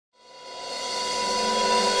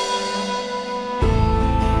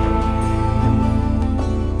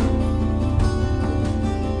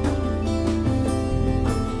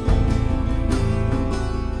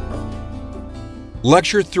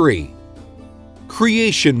Lecture 3,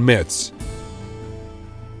 Creation Myths.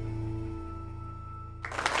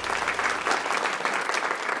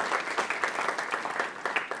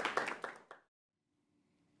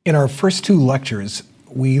 In our first two lectures,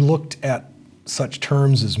 we looked at such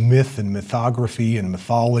terms as myth and mythography and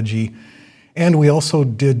mythology, and we also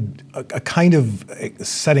did a kind of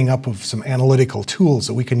setting up of some analytical tools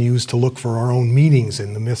that we can use to look for our own meanings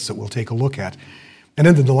in the myths that we'll take a look at. And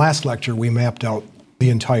then in the last lecture, we mapped out the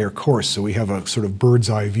entire course, so we have a sort of bird's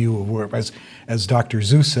eye view of where, as Dr.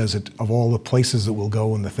 Seuss says, of all the places that we'll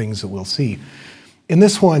go and the things that we'll see. In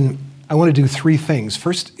this one, I want to do three things.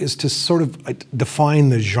 First is to sort of define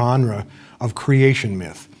the genre of creation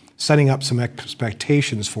myth, setting up some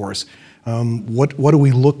expectations for us. What do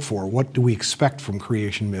we look for? What do we expect from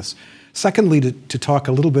creation myths? Secondly, to talk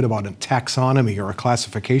a little bit about a taxonomy or a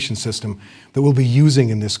classification system that we'll be using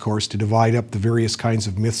in this course to divide up the various kinds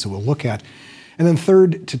of myths that we'll look at. And then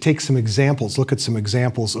third, to take some examples, look at some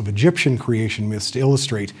examples of Egyptian creation myths to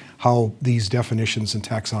illustrate how these definitions and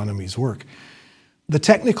taxonomies work. The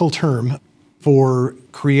technical term for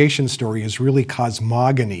creation story is really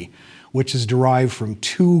cosmogony, which is derived from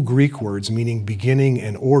two Greek words meaning beginning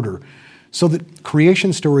and order. So that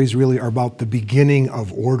creation stories really are about the beginning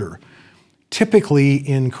of order. Typically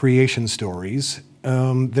in creation stories,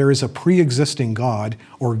 there is a pre-existing god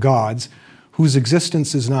or gods whose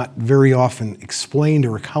existence is not very often explained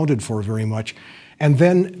or accounted for very much. And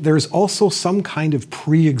then there's also some kind of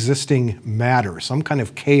pre-existing matter, some kind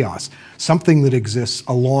of chaos, something that exists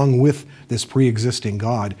along with this pre-existing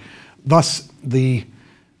God. Thus, the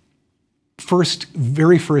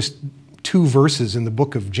very first two verses in the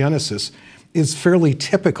book of Genesis is fairly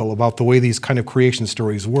typical about the way these kind of creation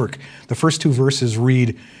stories work. The first two verses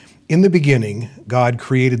read, "In the beginning, God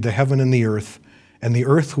created the heaven and the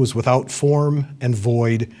earth was without form and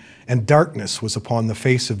void, and darkness was upon the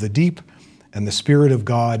face of the deep, and the Spirit of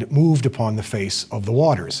God moved upon the face of the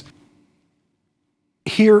waters."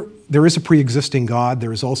 Here, there is a pre-existing God,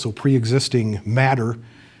 there is also pre-existing matter,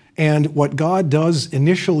 and what God does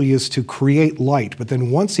initially is to create light, but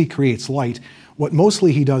then once he creates light, what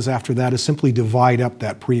mostly he does after that is simply divide up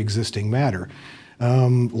that pre-existing matter.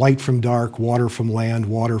 Light from dark, water from land,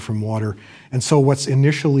 water from water. And so what's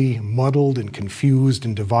initially muddled and confused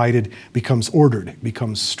and divided becomes ordered,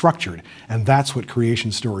 becomes structured. And that's what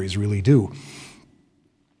creation stories really do.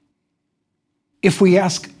 If we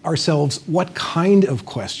ask ourselves, what kind of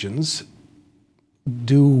questions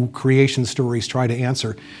do creation stories try to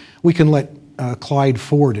answer, we can let Clyde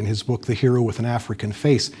Ford, in his book, The Hero with an African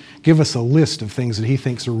Face, give us a list of things that he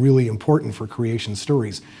thinks are really important for creation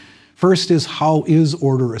stories. First is, how is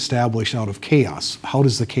order established out of chaos? How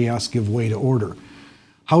does the chaos give way to order?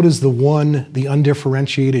 How does the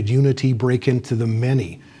undifferentiated unity break into the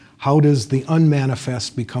many? How does the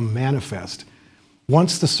unmanifest become manifest?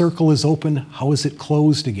 Once the circle is open, how is it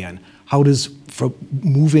closed again? How does,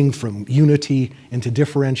 moving from unity into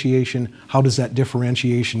differentiation, how does that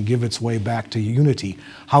differentiation give its way back to unity?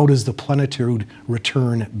 How does the plenitude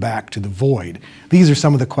return back to the void? These are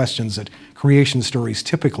some of the questions that creation stories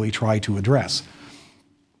typically try to address.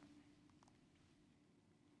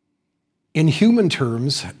 In human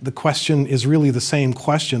terms, the question is really the same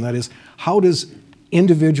question. That is, how does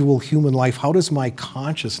individual human life, how does my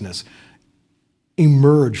consciousness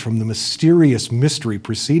emerge from the mysterious mystery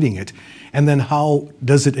preceding it, and then how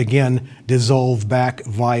does it again dissolve back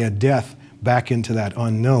via death back into that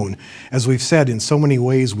unknown? As we've said, in so many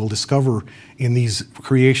ways we'll discover in these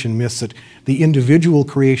creation myths that the individual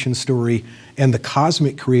creation story and the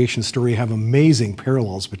cosmic creation story have amazing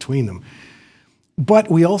parallels between them.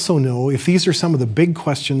 But we also know, if these are some of the big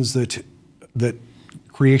questions that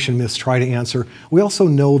creation myths try to answer, we also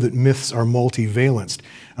know that myths are multivalenced.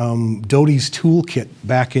 Doty's toolkit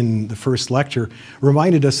back in the first lecture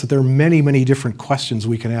reminded us that there are many, many different questions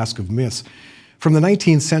we can ask of myths. From the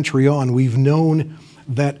 19th century on, we've known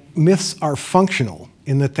that myths are functional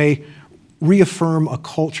in that they reaffirm a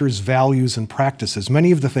culture's values and practices.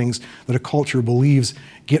 Many of the things that a culture believes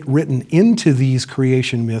get written into these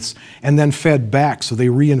creation myths and then fed back, so they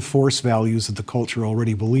reinforce values that the culture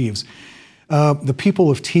already believes. The people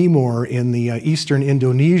of Timor in the eastern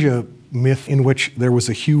Indonesia myth, in which there was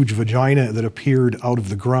a huge vagina that appeared out of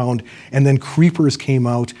the ground, and then creepers came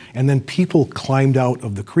out, and then people climbed out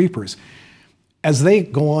of the creepers. As they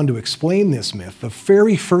go on to explain this myth, the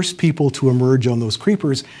very first people to emerge on those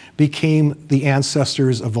creepers became the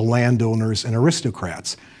ancestors of the landowners and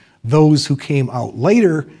aristocrats. Those who came out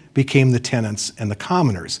later became the tenants and the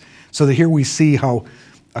commoners. So that here we see how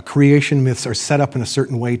creation myths are set up in a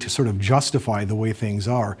certain way to sort of justify the way things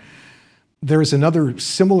are. There's another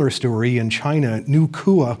similar story in China. Nu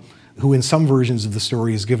Kua, who in some versions of the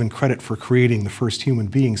story is given credit for creating the first human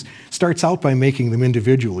beings, starts out by making them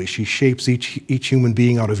individually. She shapes each human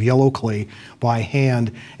being out of yellow clay by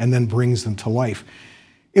hand and then brings them to life.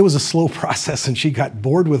 It was a slow process, and she got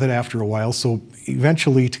bored with it after a while, so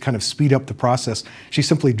eventually, to kind of speed up the process, she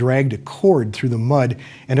simply dragged a cord through the mud,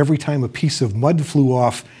 and every time a piece of mud flew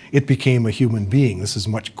off, it became a human being. This is a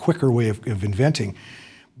much quicker way of inventing.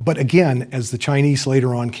 But again, as the Chinese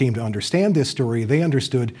later on came to understand this story, they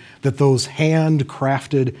understood that those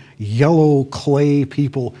handcrafted yellow clay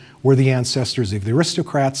people were the ancestors of the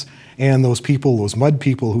aristocrats, and those people, those mud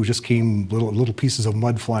people who just came little pieces of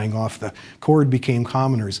mud flying off the cord, became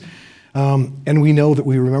commoners. And we know that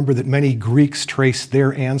we remember that many Greeks traced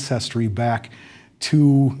their ancestry back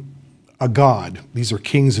to a god. These are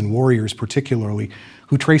kings and warriors particularly,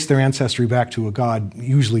 who traced their ancestry back to a god,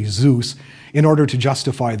 usually Zeus, in order to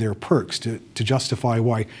justify their perks, to justify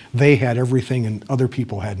why they had everything and other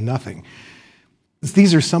people had nothing.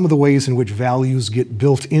 These are some of the ways in which values get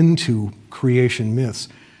built into creation myths.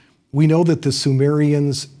 We know that the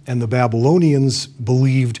Sumerians and the Babylonians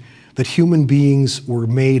believed that human beings were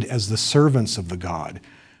made as the servants of the gods.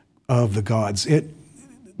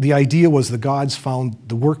 The idea was the gods found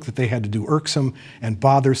the work that they had to do irksome and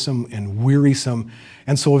bothersome and wearisome,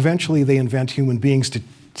 and so eventually they invent human beings to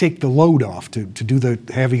take the load off, to do the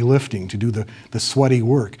heavy lifting, to do the sweaty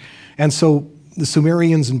work. And so the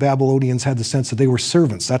Sumerians and Babylonians had the sense that they were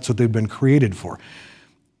servants. That's what they'd been created for.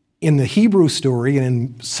 In the Hebrew story, and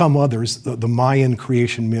in some others, the Mayan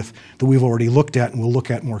creation myth that we've already looked at and we'll look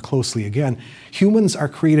at more closely again, humans are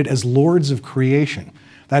created as lords of creation.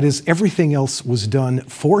 That is, everything else was done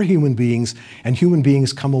for human beings, and human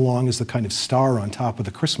beings come along as the kind of star on top of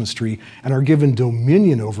the Christmas tree and are given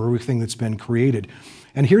dominion over everything that's been created.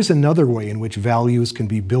 And here's another way in which values can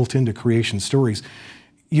be built into creation stories.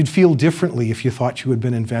 You'd feel differently if you thought you had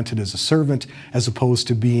been invented as a servant as opposed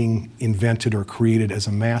to being invented or created as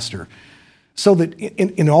a master. So that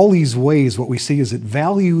in all these ways, what we see is that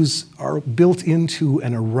values are built into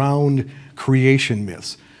and around creation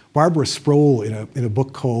myths. Barbara Sproul, in a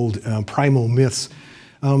book called Primal Myths,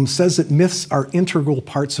 says that myths are integral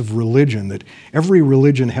parts of religion, that every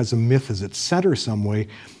religion has a myth as its center some way,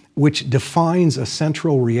 which defines a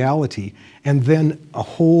central reality, and then a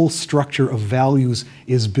whole structure of values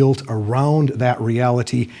is built around that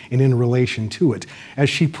reality and in relation to it. As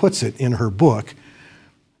she puts it in her book,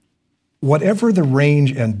 whatever the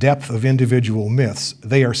range and depth of individual myths,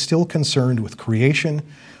 they are still concerned with creation,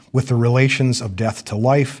 with the relations of death to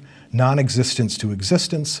life, non-existence to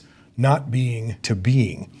existence, not being to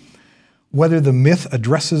being. Whether the myth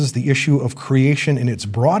addresses the issue of creation in its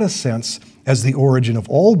broadest sense as the origin of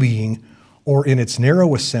all being, or in its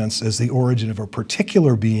narrowest sense as the origin of a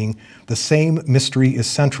particular being, the same mystery is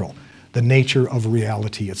central, the nature of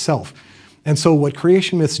reality itself. And so what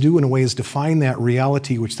creation myths do in a way is define that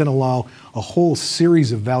reality, which then allow a whole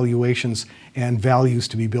series of valuations and values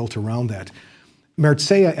to be built around that.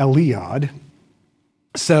 Mircea Eliade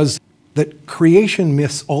says that creation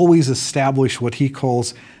myths always establish what he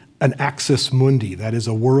calls an axis mundi, that is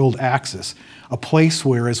a world axis, a place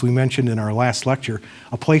where, as we mentioned in our last lecture,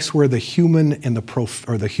 a place where the human and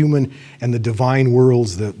the human and the divine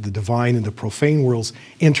worlds, the divine and the profane worlds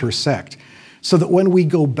intersect. So that when we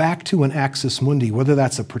go back to an axis mundi, whether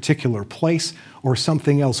that's a particular place or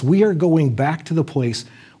something else, we are going back to the place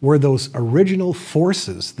where those original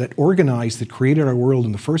forces that organized, that created our world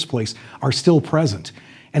in the first place, are still present.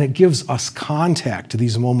 And it gives us contact to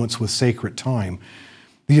these moments with sacred time.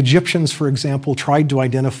 The Egyptians, for example, tried to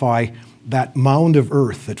identify that mound of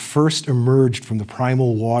earth that first emerged from the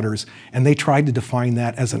primal waters, and they tried to define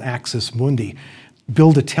that as an axis mundi.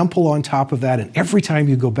 Build a temple on top of that, and every time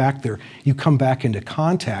you go back there, you come back into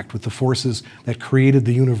contact with the forces that created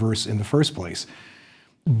the universe in the first place.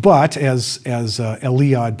 But, as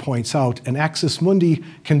Eliade points out, an axis mundi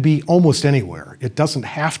can be almost anywhere. It doesn't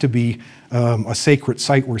have to be a sacred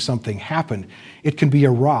site where something happened. It can be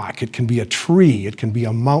a rock, it can be a tree, it can be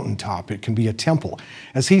a mountaintop, it can be a temple.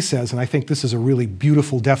 As he says, and I think this is a really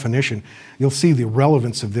beautiful definition, you'll see the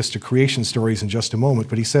relevance of this to creation stories in just a moment,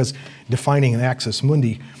 but he says, defining an axis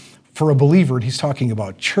mundi, for a believer, and he's talking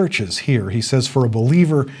about churches here, he says, for a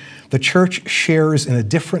believer, the church shares in a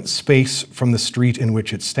different space from the street in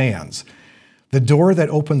which it stands. The door that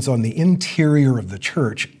opens on the interior of the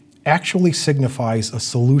church actually signifies a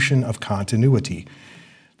solution of continuity.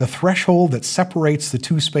 The threshold that separates the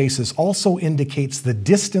two spaces also indicates the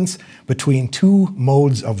distance between two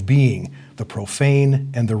modes of being, the profane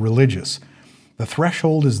and the religious. The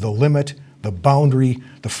threshold is the limit, the boundary,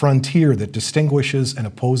 the frontier that distinguishes and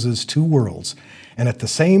opposes two worlds, and at the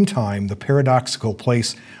same time, the paradoxical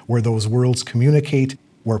place where those worlds communicate,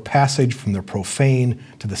 where passage from the profane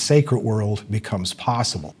to the sacred world becomes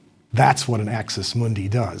possible. That's what an axis mundi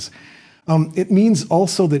does. It means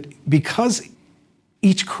also that because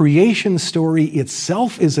each creation story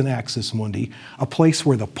itself is an axis mundi, a place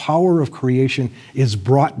where the power of creation is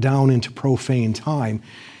brought down into profane time,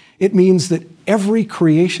 it means that every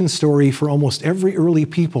creation story for almost every early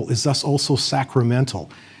people is thus also sacramental.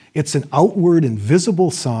 It's an outward and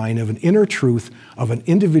visible sign of an inner truth of an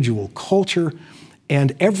individual culture,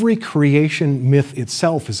 and every creation myth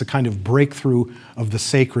itself is a kind of breakthrough of the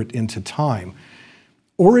sacred into time.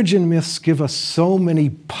 Origin myths give us so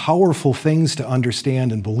many powerful things to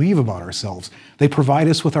understand and believe about ourselves. They provide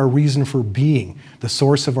us with our reason for being, the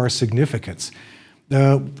source of our significance,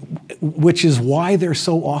 which is why they're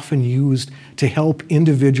so often used to help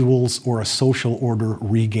individuals or a social order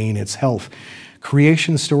regain its health.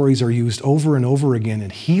 Creation stories are used over and over again in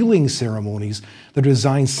healing ceremonies that are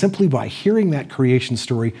designed simply by hearing that creation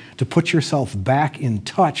story to put yourself back in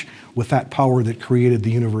touch with that power that created the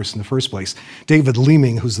universe in the first place. David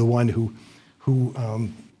Leeming, who's the one who's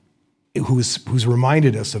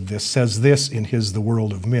reminded us of this, says this in his The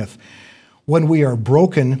World of Myth. When we are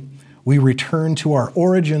broken, we return to our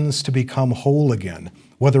origins to become whole again,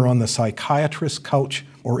 whether on the psychiatrist's couch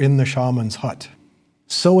or in the shaman's hut.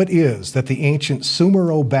 So it is that the ancient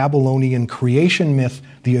Sumero-Babylonian creation myth,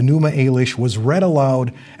 the Enuma Elish, was read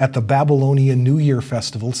aloud at the Babylonian New Year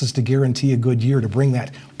festival. This is to guarantee a good year, to bring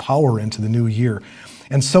that power into the new year.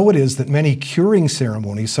 And so it is that many curing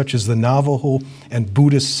ceremonies, such as the Navajo and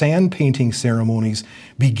Buddhist sand painting ceremonies,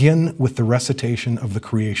 begin with the recitation of the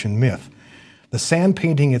creation myth. The sand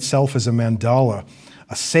painting itself is a mandala,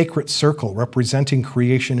 a sacred circle representing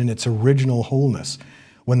creation in its original wholeness.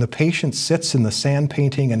 When the patient sits in the sand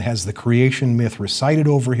painting and has the creation myth recited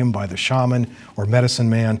over him by the shaman or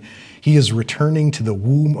medicine man, he is returning to the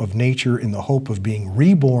womb of nature in the hope of being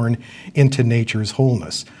reborn into nature's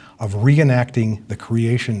wholeness, of reenacting the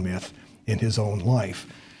creation myth in his own life.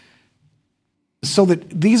 So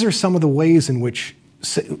that these are some of the ways in which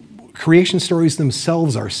creation stories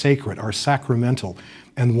themselves are sacred, are sacramental,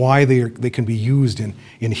 and why they can be used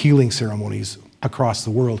in healing ceremonies across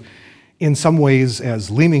the world. In some ways,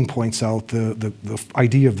 as Leeming points out, the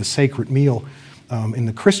idea of the sacred meal in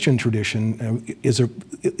the Christian tradition is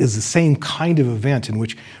the same kind of event in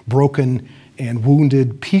which broken and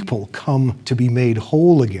wounded people come to be made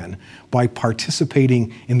whole again by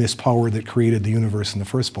participating in this power that created the universe in the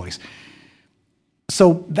first place.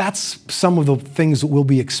 So that's some of the things that we'll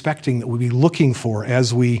be expecting, that we'll be looking for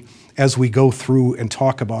as we go through and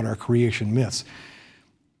talk about our creation myths.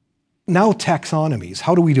 Now, taxonomies.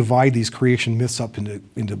 How do we divide these creation myths up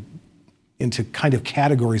into kind of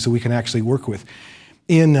categories that we can actually work with?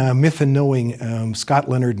 In Myth and Knowing, Scott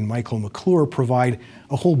Leonard and Michael McClure provide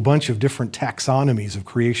a whole bunch of different taxonomies of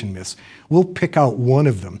creation myths. We'll pick out one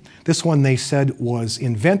of them. This one, they said, was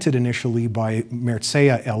invented initially by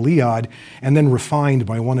Mircea Eliade and then refined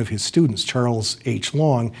by one of his students, Charles H.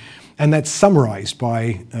 Long, and that's summarized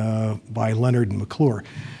by Leonard and McClure.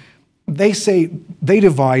 They say they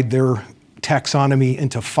divide their taxonomy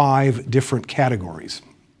into 5 different categories.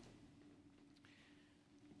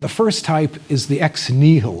 The first type is the ex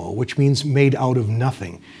nihilo, which means made out of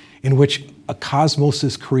nothing, in which a cosmos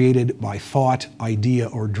is created by thought, idea,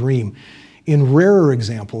 or dream. In rarer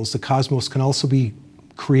examples, the cosmos can also be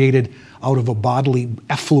created out of a bodily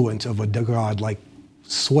effluent of a god, like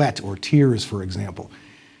sweat or tears, for example.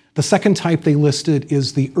 The second type they listed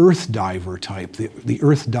is the earth diver type, the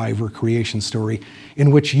earth diver creation story,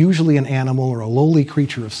 in which usually an animal or a lowly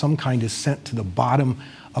creature of some kind is sent to the bottom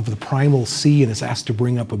of the primal sea and is asked to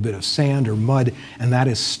bring up a bit of sand or mud, and that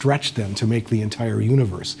is stretched then to make the entire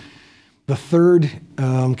universe. The third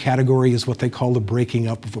category is what they call the breaking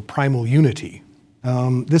up of a primal unity.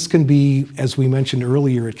 This can be, as we mentioned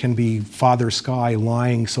earlier, it can be Father Sky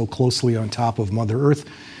lying so closely on top of Mother Earth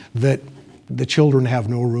that the children have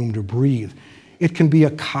no room to breathe. It can be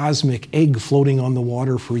a cosmic egg floating on the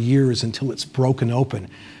water for years until it's broken open.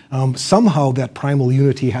 Somehow that primal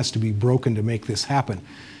unity has to be broken to make this happen.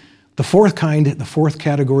 The fourth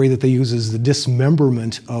category that they use is the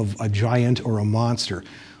dismemberment of a giant or a monster.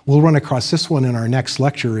 We'll run across this one in our next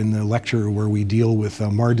lecture, in the lecture where we deal with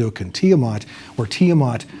Marduk and Tiamat, where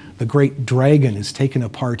Tiamat, the great dragon, is taken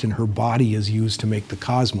apart and her body is used to make the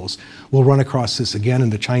cosmos. We'll run across this again in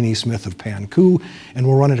the Chinese myth of Pan-Ku, and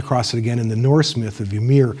we'll run across it again in the Norse myth of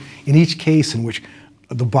Ymir, in each case in which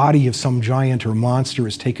the body of some giant or monster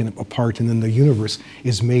is taken apart and then the universe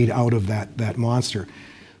is made out of that monster.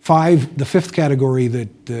 The fifth category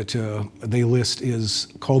that they list is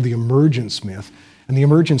called the emergence myth. And the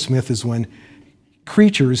emergence myth is when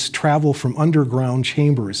creatures travel from underground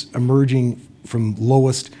chambers, emerging from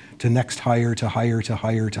lowest to next higher to higher to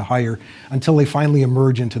higher to higher, until they finally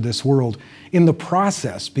emerge into this world, in the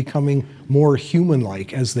process becoming more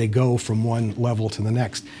human-like as they go from one level to the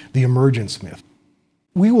next, the emergence myth.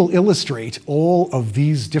 We will illustrate all of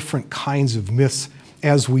these different kinds of myths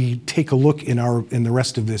as we take a look in the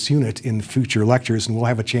rest of this unit in future lectures, and we'll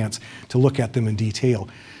have a chance to look at them in detail.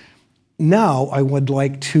 Now, I would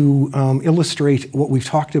like to illustrate what we've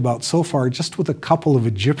talked about so far just with a couple of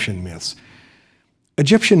Egyptian myths.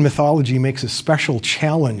 Egyptian mythology makes a special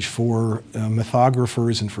challenge for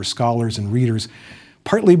mythographers and for scholars and readers,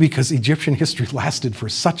 partly because Egyptian history lasted for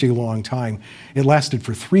such a long time. It lasted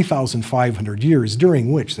for 3,500 years,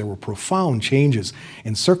 during which there were profound changes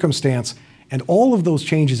in circumstance, and all of those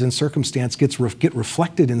changes in circumstance get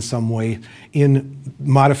reflected in some way in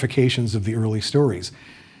modifications of the early stories.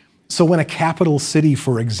 So when a capital city,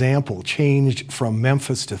 for example, changed from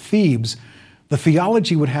Memphis to Thebes, the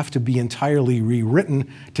theology would have to be entirely rewritten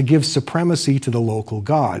to give supremacy to the local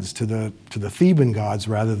gods, to the Theban gods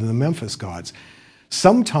rather than the Memphis gods.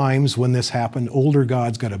 Sometimes when this happened, older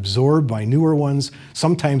gods got absorbed by newer ones.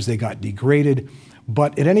 Sometimes they got degraded.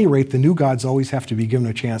 But at any rate, the new gods always have to be given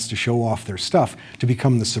a chance to show off their stuff, to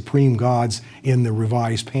become the supreme gods in the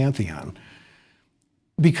revised pantheon.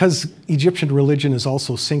 Because Egyptian religion is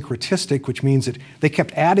also syncretistic, which means that they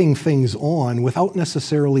kept adding things on without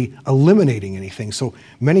necessarily eliminating anything. So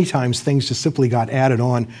many times things just simply got added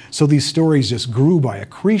on. So these stories just grew by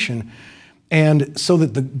accretion. And so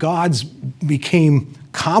that the gods became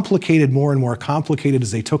complicated, more and more complicated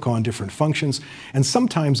as they took on different functions. And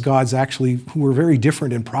sometimes gods actually, who were very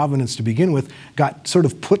different in provenance to begin with, got sort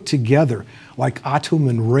of put together. Like Atum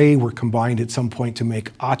and Re were combined at some point to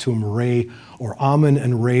make Atum Re, or Amun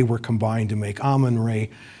and Re were combined to make Amun Re.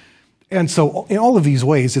 And so in all of these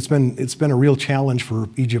ways, it's been a real challenge for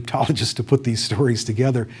Egyptologists to put these stories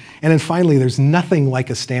together. And then finally, there's nothing like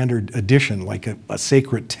a standard edition, like a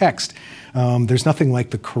sacred text. There's nothing like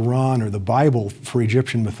the Quran or the Bible for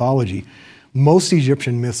Egyptian mythology. Most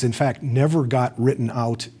Egyptian myths, in fact, never got written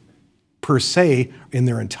out per se in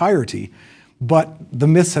their entirety, but the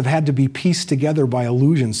myths have had to be pieced together by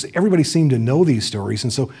allusions. Everybody seemed to know these stories,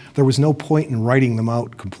 and so there was no point in writing them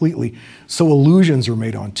out completely. So allusions were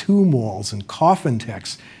made on tomb walls and coffin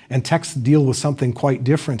texts, and texts that deal with something quite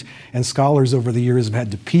different, and scholars over the years have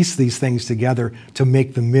had to piece these things together to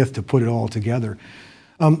make the myth, to put it all together.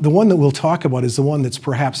 The one that we'll talk about is the one that's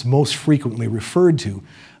perhaps most frequently referred to.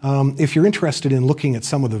 If you're interested in looking at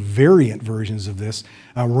some of the variant versions of this,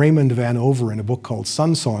 Raymond Van Over, in a book called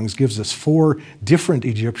Sun Songs, gives us 4 different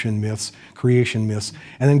Egyptian myths, creation myths,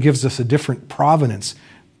 and then gives us a different provenance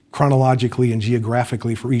chronologically and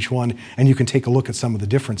geographically for each one, and you can take a look at some of the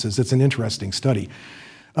differences. It's an interesting study.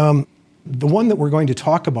 The one that we're going to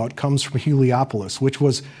talk about comes from Heliopolis, which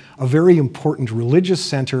was a very important religious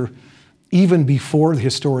center even before the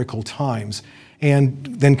historical times, and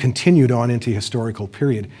then continued on into historical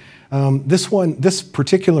period. This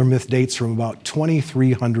particular myth dates from about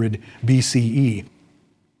 2300 BCE.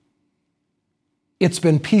 It's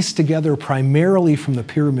been pieced together primarily from the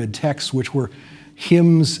pyramid texts, which were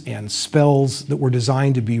hymns and spells that were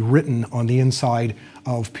designed to be written on the inside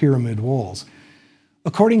of pyramid walls.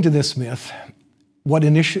 According to this myth, what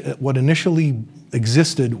initially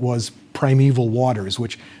existed was primeval waters,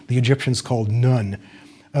 which the Egyptians called Nun.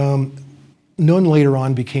 Nun later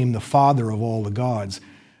on became the father of all the gods.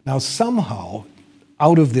 Now somehow,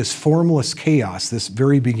 out of this formless chaos, this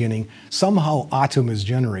very beginning, somehow Atum is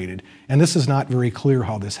generated. And this is not very clear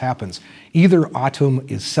how this happens. Either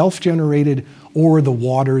Atum is self-generated, or the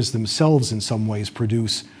waters themselves in some ways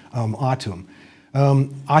produce Atum.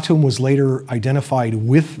 Atum was later identified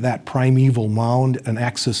with that primeval mound, an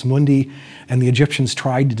Axis Mundi, and the Egyptians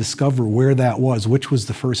tried to discover where that was, which was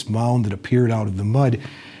the first mound that appeared out of the mud,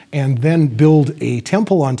 and then build a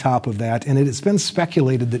temple on top of that. And it has been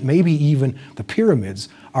speculated that maybe even the pyramids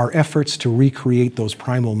are efforts to recreate those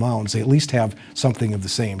primal mounds. They at least have something of the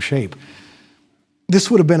same shape.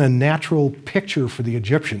 This would have been a natural picture for the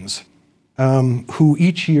Egyptians, who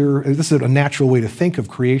each year, this is a natural way to think of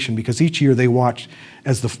creation, because each year they watched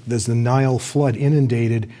as the Nile flood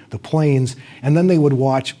inundated the plains, and then they would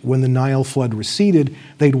watch when the Nile flood receded,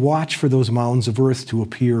 they'd watch for those mounds of earth to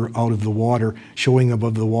appear out of the water, showing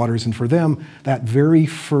above the waters. And for them, that very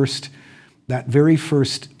first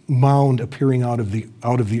mound appearing out of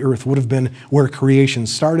the earth would have been where creation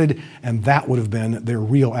started, and that would have been their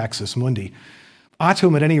real Axis Mundi.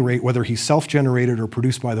 Atum, at any rate, whether he's self-generated or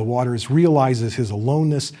produced by the waters, realizes his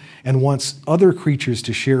aloneness and wants other creatures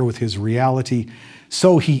to share with his reality.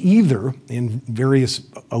 So he either, in various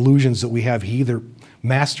allusions that we have, he either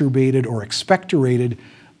masturbated or expectorated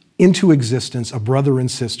into existence a brother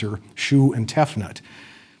and sister, Shu and Tefnut.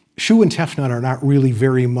 Shu and Tefnut are not really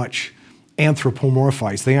very much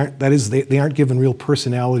anthropomorphized. They aren't given real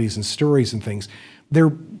personalities and stories and things.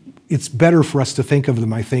 It's better for us to think of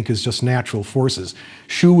them, I think, as just natural forces.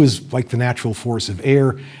 Shu is like the natural force of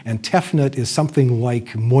air, and Tefnut is something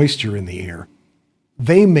like moisture in the air.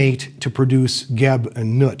 They mate to produce Geb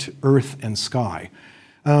and Nut, earth and sky.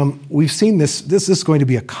 We've seen this is going to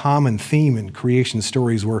be a common theme in creation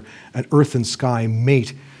stories where an earth and sky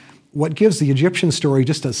mate. What gives the Egyptian story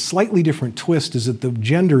just a slightly different twist is that the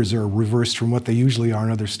genders are reversed from what they usually are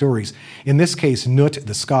in other stories. In this case, Nut,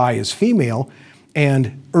 the sky, is female,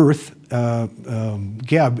 and earth,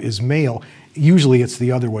 Geb, is male. Usually it's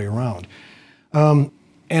the other way around.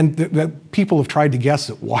 And people have tried to guess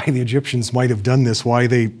at why the Egyptians might have done this, why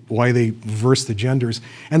they reversed the genders.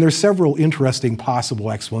 And there's several interesting possible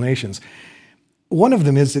explanations. One of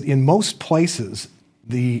them is that in most places,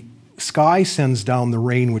 the sky sends down the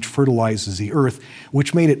rain which fertilizes the earth,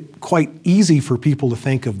 which made it quite easy for people to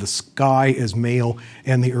think of the sky as male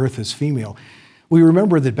and the earth as female. We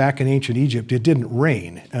remember that back in ancient Egypt, it didn't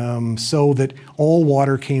rain, so that all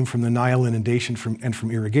water came from the Nile inundation and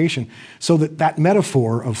from irrigation, so that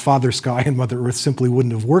metaphor of Father Sky and Mother Earth simply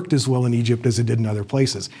wouldn't have worked as well in Egypt as it did in other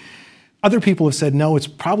places. Other people have said, no, it's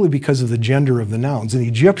probably because of the gender of the nouns. In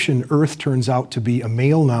Egyptian, earth turns out to be a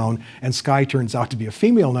male noun, and sky turns out to be a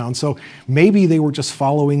female noun, so maybe they were just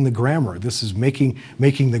following the grammar. This is making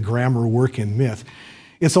the grammar work in myth.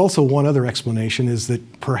 It's also one other explanation is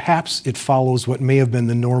that perhaps it follows what may have been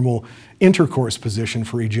the normal intercourse position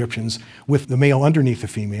for Egyptians with the male underneath the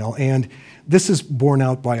female. And this is borne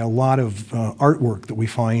out by a lot of artwork that we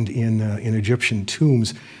find in Egyptian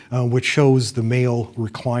tombs, which shows the male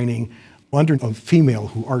reclining under a female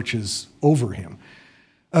who arches over him.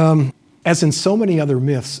 As in so many other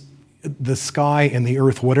myths, the sky and the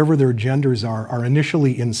earth, whatever their genders are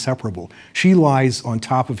initially inseparable. She lies on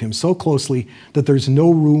top of him so closely that there's no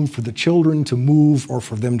room for the children to move or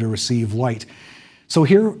for them to receive light. So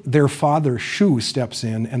here their father, Shu, steps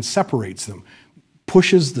in and separates them,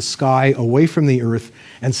 pushes the sky away from the earth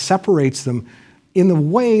and separates them in a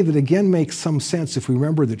way that again makes some sense if we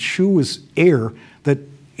remember that Shu is air, that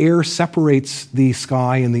air separates the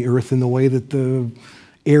sky and the earth in the way that the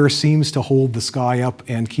air seems to hold the sky up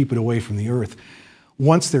and keep it away from the earth.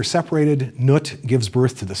 Once they're separated, Nut gives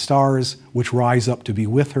birth to the stars, which rise up to be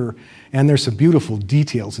with her. And there's some beautiful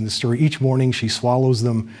details in the story. Each morning she swallows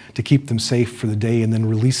them to keep them safe for the day and then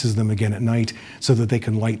releases them again at night so that they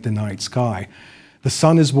can light the night sky. The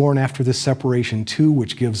sun is born after this separation too,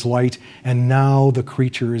 which gives light. And now the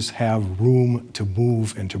creatures have room to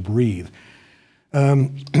move and to breathe.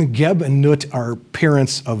 Geb and Nut are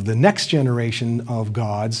parents of the next generation of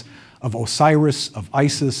gods, of Osiris, of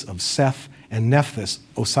Isis, of Seth, and Nephthys.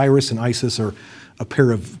 Osiris and Isis are a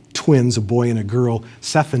pair of twins, a boy and a girl.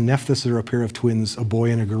 Seth and Nephthys are a pair of twins, a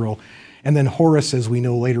boy and a girl. And then Horus, as we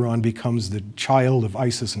know later on, becomes the child of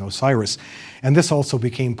Isis and Osiris. And this also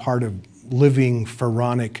became part of living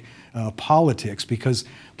pharaonic politics because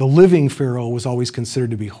the living pharaoh was always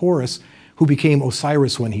considered to be Horus, who became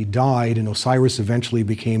Osiris when he died, and Osiris eventually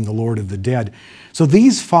became the Lord of the Dead. So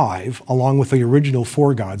these five, along with the original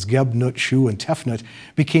four gods, Geb, Nut, Shu, and Tefnut,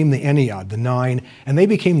 became the Ennead, the nine, and they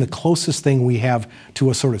became the closest thing we have to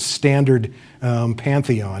a sort of standard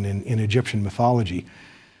pantheon in Egyptian mythology.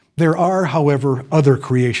 There are, however, other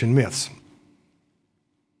creation myths.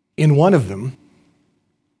 In one of them,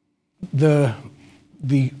 the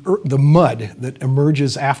mud that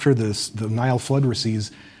emerges after the Nile flood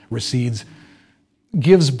recedes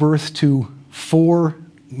gives birth to 4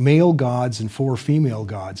 male gods and 4 female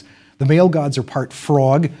gods. The male gods are part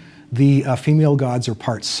frog, the female gods are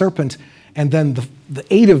part serpent, and then the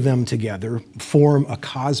 8 of them together form a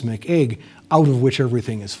cosmic egg out of which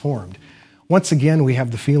everything is formed. Once again, we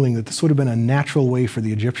have the feeling that this would have been a natural way for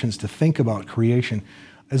the Egyptians to think about creation.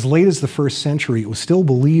 As late as the 1st century, it was still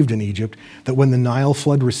believed in Egypt that when the Nile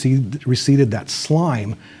flood receded, that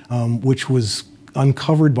slime, which was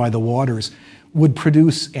uncovered by the waters, would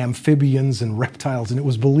produce amphibians and reptiles, and it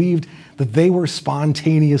was believed that they were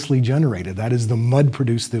spontaneously generated. That is, the mud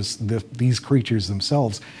produced these creatures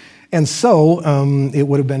themselves. And so it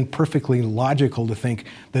would have been perfectly logical to think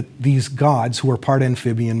that these gods, who are part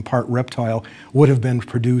amphibian, part reptile, would have been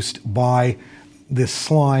produced by this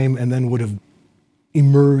slime and then would have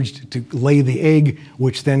emerged to lay the egg,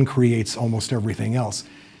 which then creates almost everything else.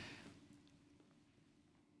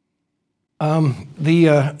 In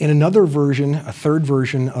another version, a third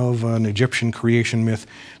version of an Egyptian creation myth,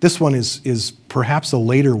 this one is perhaps a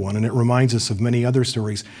later one, and it reminds us of many other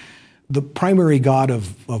stories. The primary god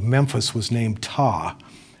of Memphis was named Ptah,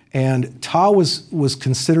 and Ptah was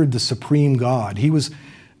considered the supreme god. He was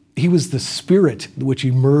the spirit which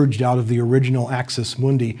emerged out of the original Axis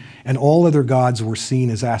Mundi, and all other gods were seen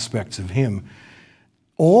as aspects of him.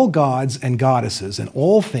 All gods and goddesses and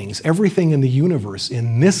all things, everything in the universe,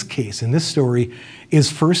 in this case, in this story,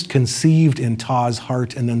 is first conceived in Ptah's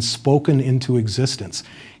heart and then spoken into existence.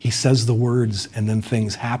 He says the words and then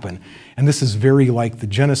things happen. And this is very like the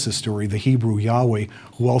Genesis story, the Hebrew Yahweh,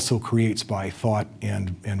 who also creates by thought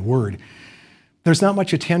and word. There's not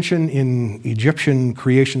much attention in Egyptian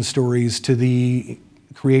creation stories to the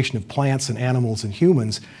creation of plants and animals and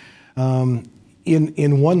humans.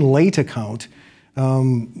 In one late account,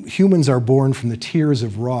 humans are born from the tears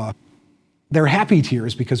of Ra. They're happy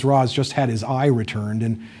tears because Ra has just had his eye returned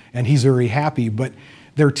and he's very happy, but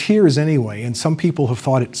they're tears anyway. And some people have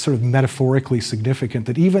thought it sort of metaphorically significant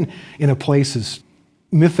that even in a place as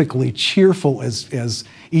mythically cheerful as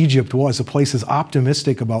Egypt was, a place as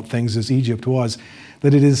optimistic about things as Egypt was,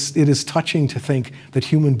 that it is touching to think that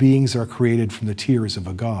human beings are created from the tears of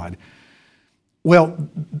a god. Well,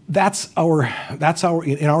 that's in our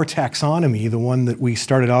taxonomy, the one that we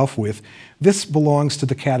started off with. This belongs to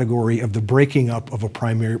the category of the breaking up of a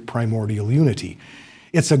primordial unity.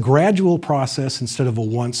 It's a gradual process instead of a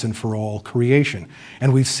once and for all creation.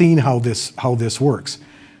 And we've seen how this works.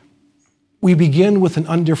 We begin with an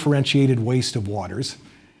undifferentiated waste of waters,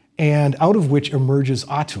 and out of which emerges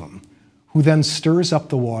Atum, who then stirs up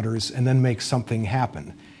the waters and then makes something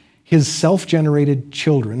happen. His self-generated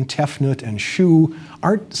children, Tefnut and Shu,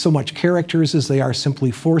 aren't so much characters as they are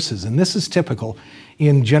simply forces. And this is typical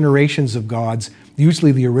in generations of gods.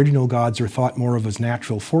 Usually the original gods are thought more of as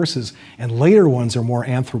natural forces, and later ones are more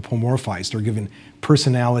anthropomorphized, or given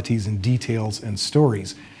personalities and details and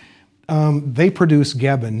stories. They produce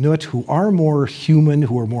Geb and Nut, who are more human,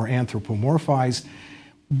 who are more anthropomorphized,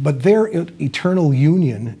 but their eternal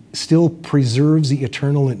union still preserves the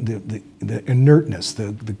eternal, the inertness,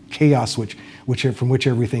 the chaos from which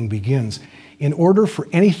everything begins. In order for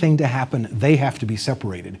anything to happen, they have to be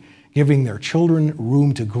separated, giving their children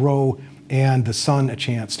room to grow and the sun a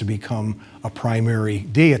chance to become a primary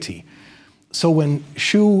deity. So when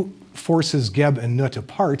Shu forces Geb and Nut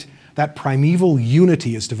apart, that primeval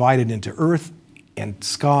unity is divided into earth and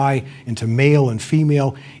sky, into male and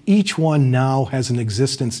female. Each one now has an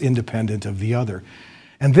existence independent of the other.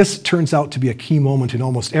 And this turns out to be a key moment in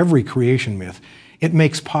almost every creation myth. It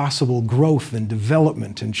makes possible growth and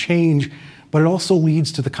development and change, but it also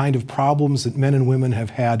leads to the kind of problems that men and women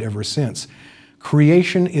have had ever since.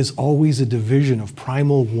 Creation is always a division of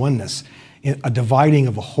primal oneness, a dividing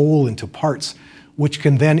of a whole into parts, which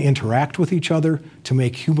can then interact with each other to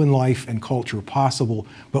make human life and culture possible,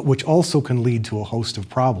 but which also can lead to a host of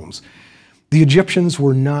problems. The Egyptians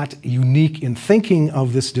were not unique in thinking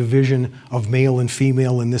of this division of male and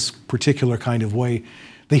female in this particular kind of way.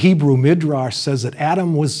 The Hebrew Midrash says that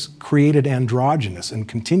Adam was created androgynous and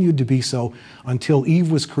continued to be so until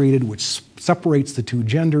Eve was created, which separates the two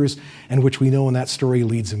genders, and which we know in that story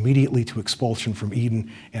leads immediately to expulsion from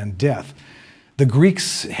Eden and death. The Greek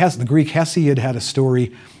Hesiod had a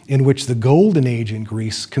story in which the Golden Age in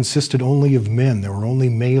Greece consisted only of men. There were only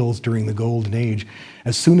males during the Golden Age.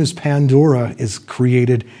 As soon as Pandora is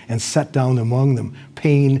created and set down among them,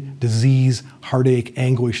 pain, disease, heartache,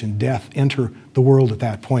 anguish, and death enter the world at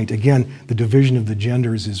that point. Again, the division of the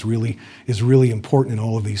genders is really important in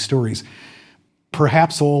all of these stories.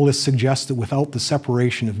 Perhaps all this suggests that without the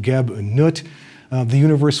separation of Geb and Nut, the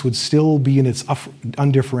universe would still be in its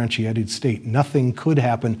undifferentiated state. Nothing could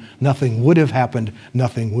happen, nothing would have happened,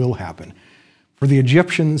 nothing will happen. For the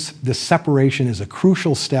Egyptians, this separation is a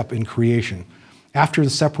crucial step in creation. After the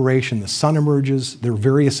separation, the sun emerges. There are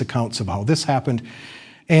various accounts of how this happened.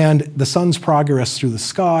 And the sun's progress through the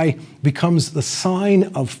sky becomes the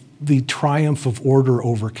sign of the triumph of order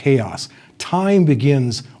over chaos. Time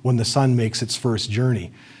begins when the sun makes its first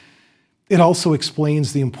journey. It also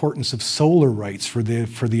explains the importance of solar rites for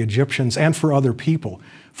the Egyptians and for other people.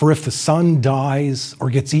 For if the sun dies or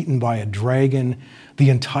gets eaten by a dragon, the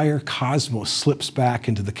entire cosmos slips back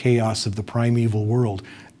into the chaos of the primeval world.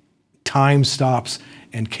 Time stops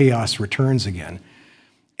and chaos returns again.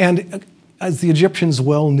 And as the Egyptians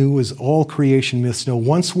well knew, as all creation myths know,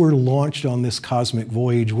 once we're launched on this cosmic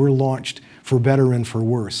voyage, we're launched for better and for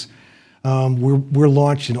worse. We're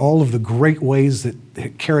launched in all of the great ways that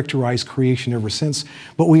characterize creation ever since,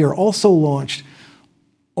 but we are also launched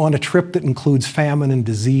on a trip that includes famine and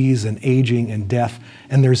disease and aging and death,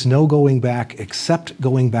 and there's no going back except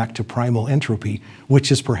going back to primal entropy,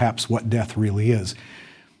 which is perhaps what death really is.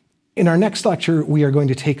 In our next lecture, we are going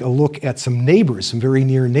to take a look at some neighbors, some very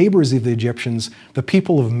near neighbors of the Egyptians, the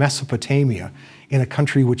people of Mesopotamia, in a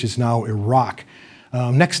country which is now Iraq.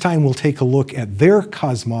 Next time, we'll take a look at their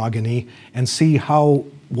cosmogony and see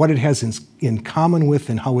what it has in common with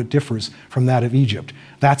and how it differs from that of Egypt.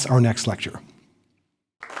 That's our next lecture.